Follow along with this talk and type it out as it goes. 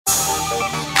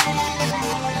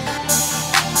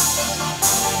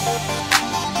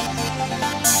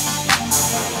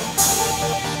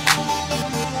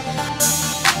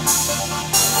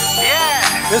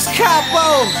It's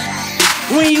Capo.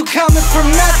 When you coming from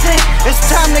nothing, it's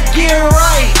time to get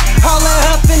right. All that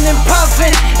huffing and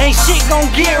puffing, ain't shit gon'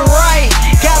 get right.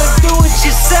 Gotta do it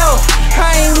yourself,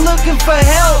 I ain't looking for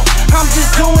help. I'm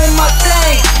just doing my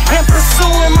thing and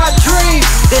pursuing my dreams.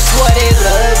 This what it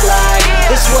look like,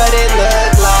 this what it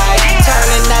look like.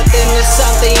 Turning nothing to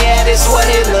something, yeah, this what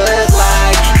it look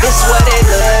like. This what it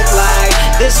look like,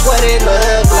 this what it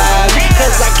look like.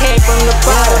 Cause I came from the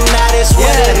bottom, now this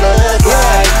what it look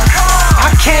like. I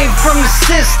came from the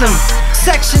system,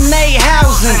 Section 8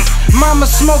 housing. Mama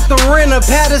smoked the rent up,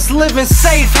 had us live in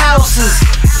safe houses.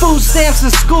 Food stamps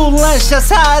and school lunch,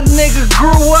 that's how a nigga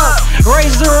grew up.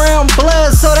 Raised around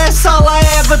blood, so that's all I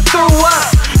ever threw up.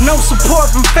 No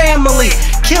support from family,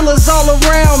 killers all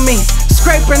around me.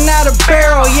 Scraping out a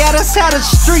barrel, yeah, that's how the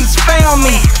streets found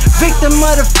me. Victim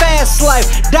of the fast life,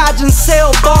 dodging cell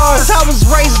bars. I was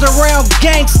raised around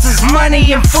gangsters,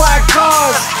 money and fly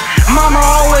cars. Mama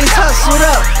always hustled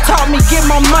up, taught me get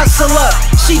my muscle up.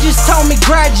 She just told me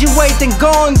graduate, then go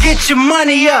and get your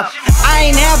money up. I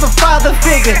ain't have a father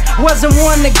figure, wasn't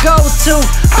one to go to.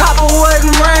 Papa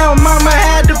wasn't around, mama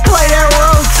had to play that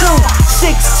role too.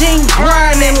 16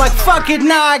 grinding like fuck it,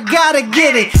 now I gotta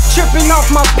get it. Tripping off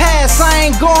my past, I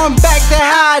ain't going back to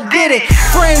how I did it.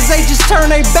 Friends, they just turn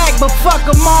their back, but fuck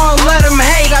them all, let them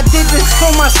hate. I did this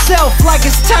for myself, like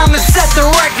it's time to set the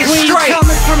record straight. When you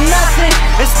coming from nothing,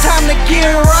 it's time to get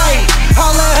right.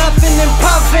 All that huffing and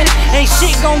puffing, ain't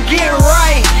shit gon' get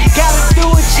right. Gotta do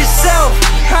it yourself,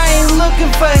 I ain't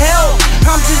looking for help.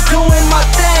 I'm just doing my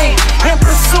thing and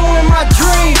pursuing my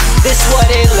dreams. This what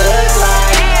it look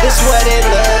like, this what it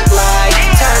look like.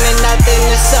 Turning nothing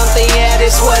to something, yeah,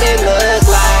 this what it look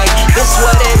like. This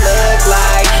what it look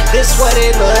like, this what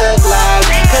it look like.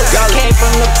 Cause I came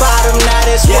from the bottom, now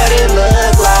this what it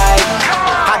look like.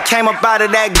 I came up out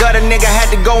of that gutter, nigga,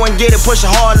 had to go and get it. Push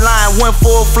a hard line, went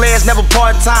full flares, never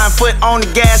part-time. Foot on the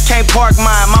gas, can't park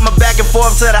mine. Mama back and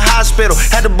forth to the hospital,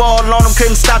 had the ball on him,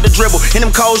 couldn't stop the dribble. In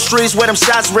them cold streets where them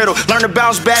shots riddle, learned to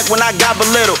bounce back when I got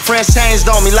belittled. Friends changed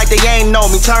on me like they ain't know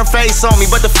me, turned face on me,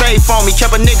 but the faith on me.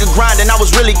 Kept a nigga grinding, I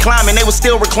was really climbing, they was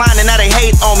still reclining, now they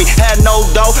hate on me. Had no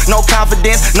dough, no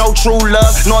confidence, no true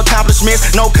love, no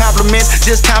accomplishments, no compliments,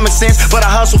 just common sense. But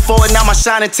I hustle for it, now my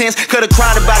shine intense. Could've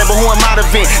cried about it, but who am I to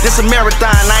vent? This a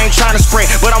marathon, I ain't trying to sprint,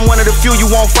 but I'm one of the few you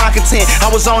won't find content. I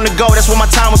was on the go, that's where my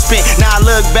time was spent. Now I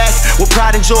look back with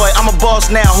pride and joy. I'm a boss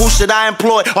now, who should I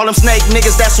employ? All them snake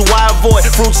niggas, that's who I avoid.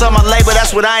 Fruits of my labor, that's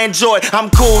what I enjoy.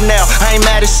 I'm cool now, I ain't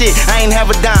mad as shit, I ain't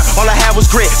have a dime, all I had was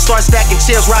grit. Start stacking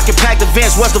chips, rocking packed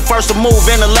events. Was the first to move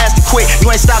and the last to quit. You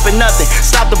ain't stopping nothing,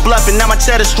 stop the bluffing. Now my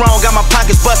cheddar strong, got my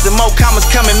pockets busted. More commas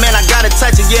coming, man, I gotta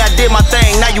touch it. Yeah, I did my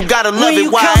thing, now you gotta love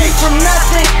it. Why? When you coming from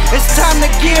nothing, it's time to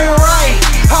get right.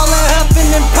 All that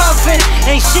huffing and puffing,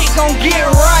 ain't shit gon' get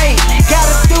right.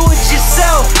 Gotta do it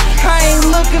yourself, I ain't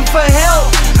looking for